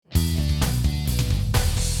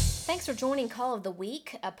Thanks for joining Call of the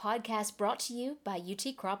Week, a podcast brought to you by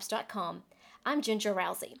utcrops.com. I'm Ginger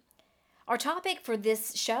Rousey. Our topic for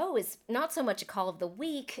this show is not so much a Call of the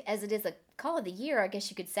Week as it is a Call of the Year, I guess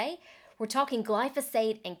you could say. We're talking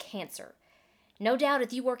glyphosate and cancer. No doubt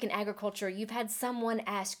if you work in agriculture, you've had someone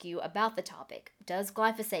ask you about the topic. Does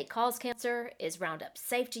glyphosate cause cancer? Is Roundup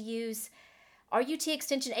safe to use? Our UT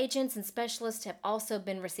Extension agents and specialists have also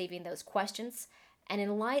been receiving those questions. And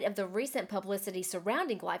in light of the recent publicity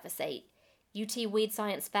surrounding glyphosate, UT Weed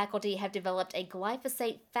Science faculty have developed a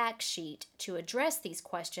glyphosate fact sheet to address these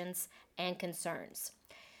questions and concerns.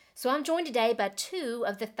 So I'm joined today by two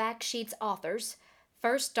of the fact sheet's authors.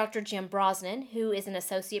 First, Dr. Jim Brosnan, who is an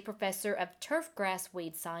associate professor of turfgrass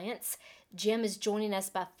weed science. Jim is joining us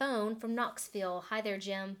by phone from Knoxville. Hi there,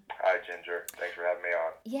 Jim. Hi, Ginger. Thanks for having me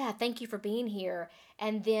on. Yeah, thank you for being here.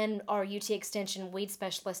 And then our UT Extension weed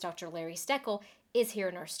specialist, Dr. Larry Steckel, is here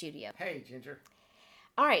in our studio. Hey, Ginger.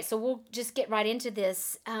 All right, so we'll just get right into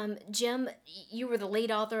this. Jim, you were the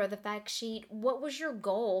lead author of the fact sheet. What was your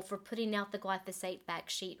goal for putting out the glyphosate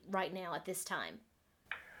fact sheet right now at this time?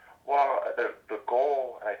 Well, the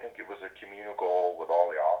goal, and I think it was a communal goal with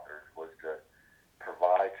all the authors, was to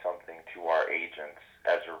provide something to our agents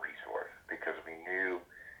as a resource, because we knew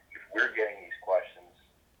if we're getting these questions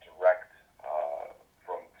direct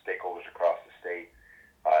from stakeholders across the state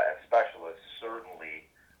and specialists, certainly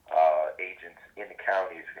agents in the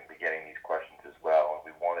counties are going to be getting these questions as well, and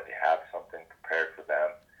we wanted to have something prepared for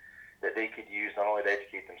them that they could use not only to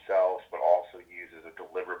educate themselves, but also use as a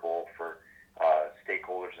deliverable for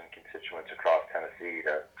stakeholders and constituents across Tennessee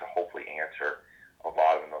to hopefully answer a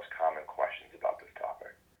lot of the most common questions about this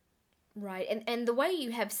topic. Right, and the way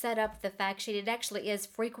you have set up the fact sheet, it actually is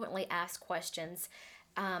frequently asked questions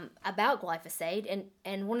about glyphosate,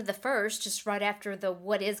 and one of the first, just right after the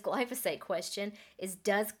what is glyphosate question, is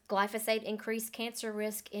does glyphosate increase cancer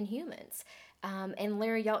risk in humans? And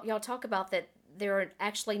Larry, y'all talk about that there are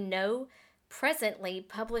actually no presently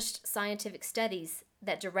published scientific studies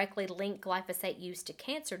that directly link glyphosate use to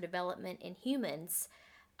cancer development in humans.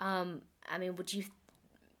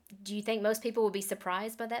 Do you think most people would be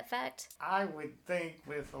surprised by that fact? I would think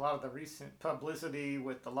with a lot of the recent publicity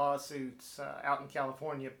with the lawsuits out in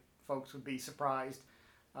California, folks would be surprised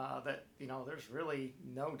that, there's really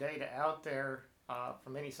no data out there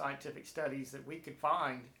from any scientific studies that we could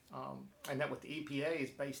find, and that what the EPA has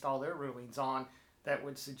based all their rulings on, that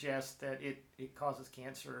would suggest that it causes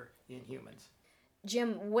cancer in humans.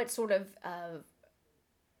 Jim, what sort of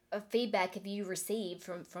feedback have you received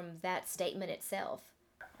from that statement itself?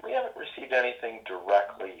 We haven't received anything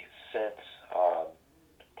directly since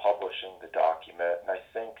publishing the document, and I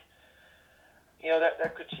think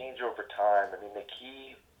that could change over time. I mean, the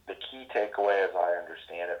key takeaway, as I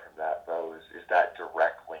understand it from that, though, is that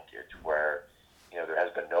direct linkage where there has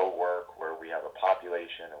been no work where we have a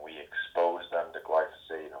population and we expose them to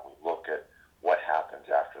glyphosate and we look at what happens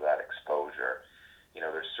after that exposure.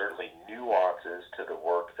 There's certainly nuances to the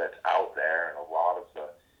work that's out there, and a lot of the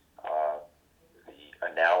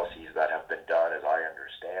analyses that have been done, as I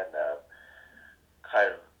understand them,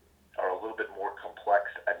 kind of are a little bit more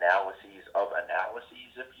complex analyses of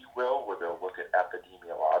analyses, if you will, where they'll look at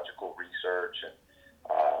epidemiological research and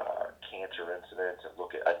cancer incidents and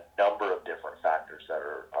look at a number of different factors that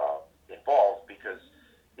are involved, because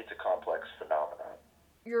it's a complex phenomenon.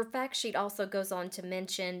 Your fact sheet also goes on to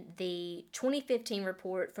mention the 2015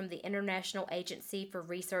 report from the International Agency for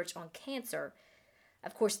Research on Cancer.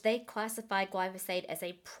 Of course, they classified glyphosate as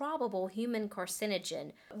a probable human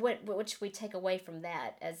carcinogen. What should we take away from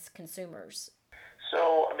that as consumers?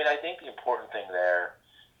 So, I think the important thing there,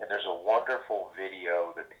 and there's a wonderful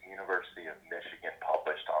video that the University of Michigan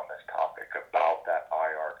published on this topic about that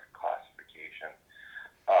IARC classification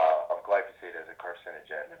of glyphosate as a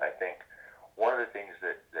carcinogen. And I think one of the things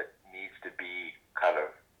that needs to be kind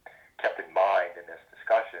of kept in mind in this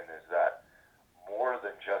discussion is that more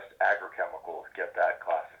than just agrochemicals get that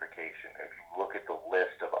classification. If you look at the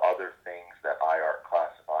list of other things that IARC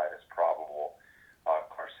classified as probable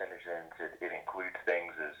carcinogens, it includes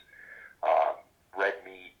things as red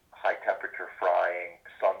meat, high temperature frying,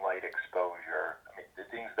 sunlight exposure, the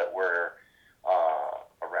things that we're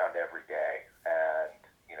around every day. And,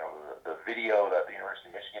 the video that the University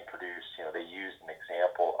of Michigan produced, they used an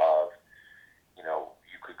example of,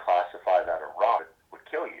 you could classify that a rock would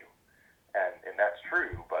kill you. And that's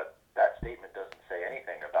true, but that statement doesn't say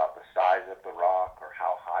anything about the size of the rock or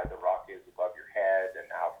how high the rock is above your head and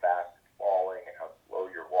how fast it's falling and how slow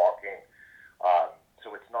you're walking.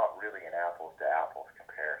 So it's not really an apples-to-apples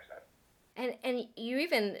comparison. And you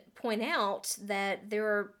even point out that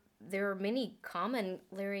there are many common,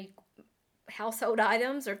 Larry, household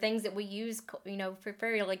items or things that we use,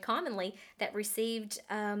 fairly commonly that received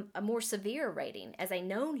a more severe rating as a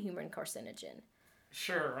known human carcinogen.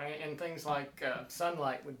 Sure, right? And things like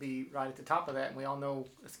sunlight would be right at the top of that, and we all know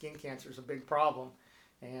skin cancer is a big problem,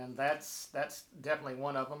 and that's definitely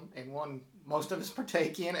one of them, and one most of us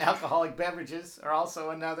partake in. Alcoholic beverages are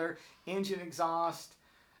also another. Engine exhaust,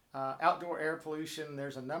 outdoor air pollution.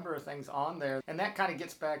 There's a number of things on there, and that kind of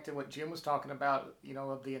gets back to what Jim was talking about,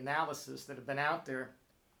 of the analysis that have been out there,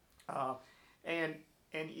 and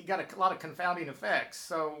you got a lot of confounding effects.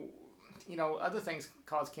 So, other things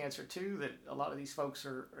cause cancer too that a lot of these folks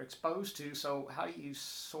are exposed to. So how do you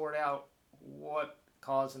sort out what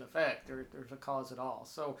cause and effect? There's a cause at all.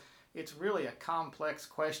 So it's really a complex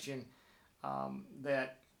question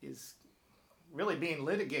that is really being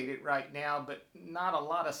litigated right now, but not a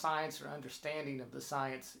lot of science or understanding of the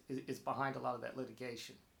science is behind a lot of that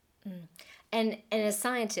litigation. Mm. And as a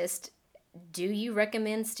scientist, do you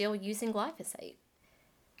recommend still using glyphosate?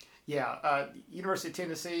 Yeah, University of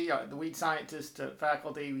Tennessee, the weed scientist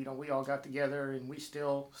faculty, we all got together and we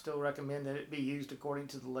still recommend that it be used according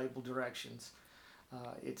to the label directions.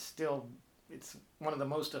 It's one of the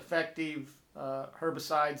most effective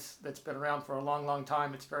herbicides that's been around for a long, long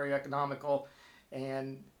time. It's very economical,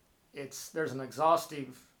 and there's an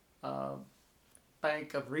exhaustive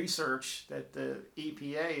bank of research that the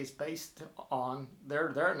EPA is based on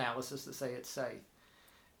their analysis to say it's safe.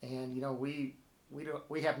 And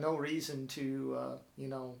we have no reason to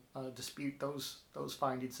dispute those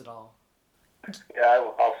findings at all.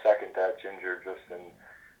 Yeah, I'll second that, Ginger. Just in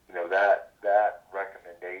that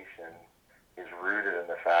recommendation is rooted in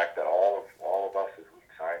the fact that all of us as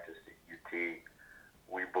weed scientists at UT,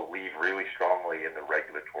 we believe really strongly in the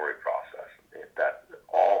regulatory process that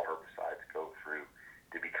all herbicides go through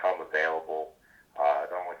to become available,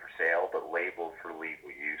 not only for sale but labeled for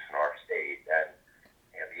legal use in our state. And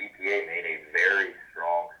the EPA made a very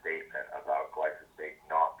strong statement about glyphosate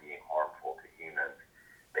not being harmful to humans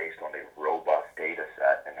based on a robust data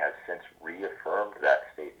set, and has since reaffirmed that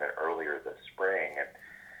statement earlier this spring. And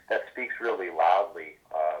that speaks really loudly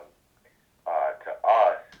to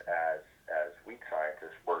us as weed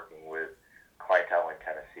scientists working with clientele in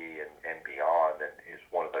Tennessee and beyond, and is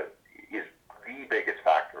the biggest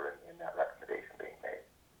factor in that recommendation being made.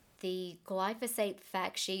 The glyphosate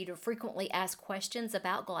fact sheet, or frequently asked questions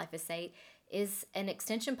about glyphosate, is an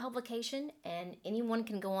extension publication, and anyone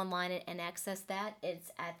can go online and access that.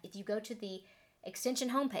 If you go to the extension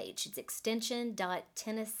homepage, it's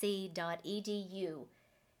extension.tennessee.edu,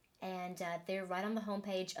 and there right on the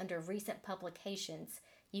homepage under recent publications,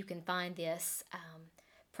 you can find this,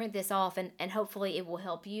 print this off, and hopefully it will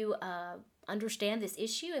help you understand this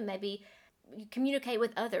issue and maybe communicate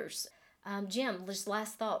with others. Jim, just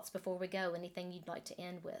last thoughts before we go. Anything you'd like to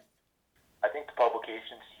end with? I think the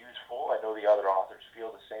publication's useful. I know the other authors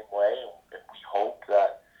feel the same way, and we hope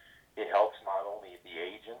that it helps not only the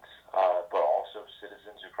agents, but also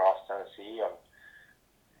citizens across Tennessee.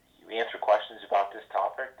 You answer questions about this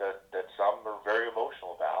topic that some are very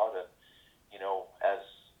emotional about, and as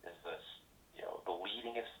the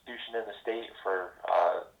leading institution in the state for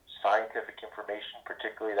scientific information,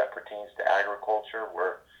 particularly that pertains to agriculture,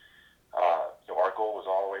 where our goal is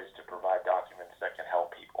always to provide documents that can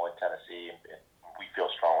help people in Tennessee, and we feel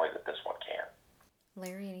strongly that this one can.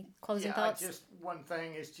 Larry, any closing thoughts? Just one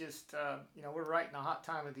thing is we're right in a hot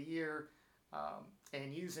time of the year,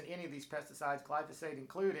 and using any of these pesticides, glyphosate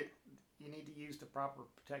included, you need to use the proper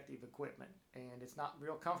protective equipment, and it's not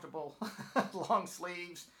real comfortable. Long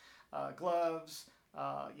sleeves, gloves,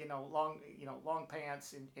 long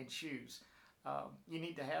pants and shoes. You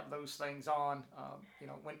need to have those things on.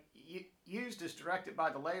 When used as directed by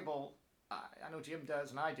the label, I know Jim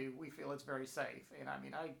does and I do, we feel it's very safe. And I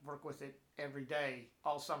work with it every day,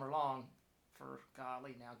 all summer long, for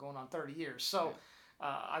now going on 30 years. So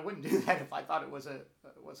I wouldn't do that if I thought it was a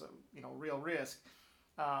real risk.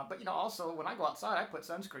 But also when I go outside, I put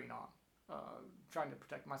sunscreen on, trying to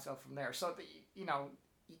protect myself from there. So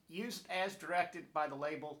used as directed by the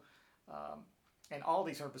label. And all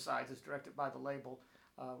these herbicides, as directed by the label,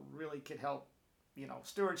 really could help,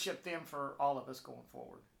 stewardship them for all of us going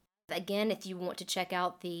forward. Again, if you want to check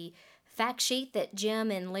out the fact sheet that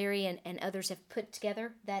Jim and Larry and others have put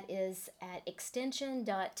together, that is at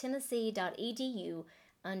extension.tennessee.edu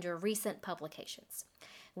under recent publications.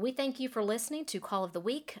 We thank you for listening to Call of the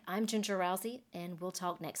Week. I'm Ginger Rousey, and we'll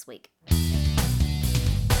talk next week.